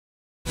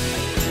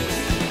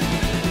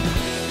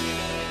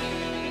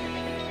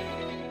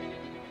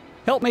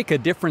Help make a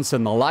difference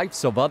in the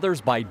lives of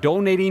others by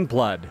donating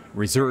blood.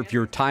 Reserve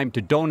your time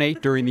to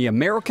donate during the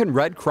American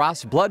Red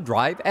Cross Blood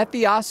Drive at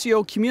the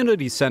Osseo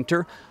Community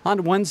Center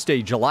on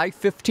Wednesday, July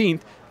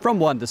 15th from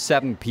 1 to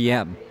 7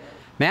 p.m.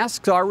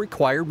 Masks are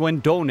required when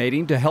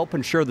donating to help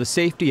ensure the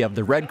safety of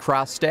the Red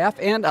Cross staff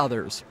and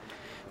others.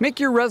 Make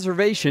your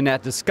reservation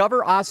at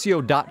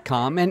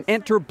discoverosseo.com and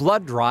enter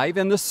Blood Drive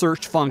in the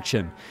search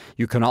function.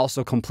 You can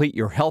also complete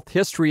your health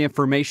history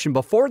information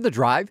before the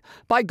drive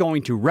by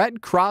going to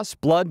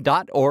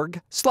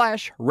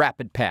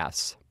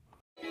redcrossblood.org/rapidpass.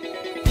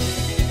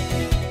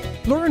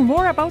 Learn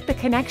more about the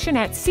connection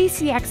at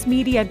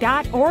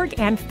ccxmedia.org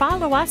and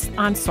follow us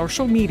on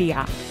social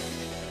media.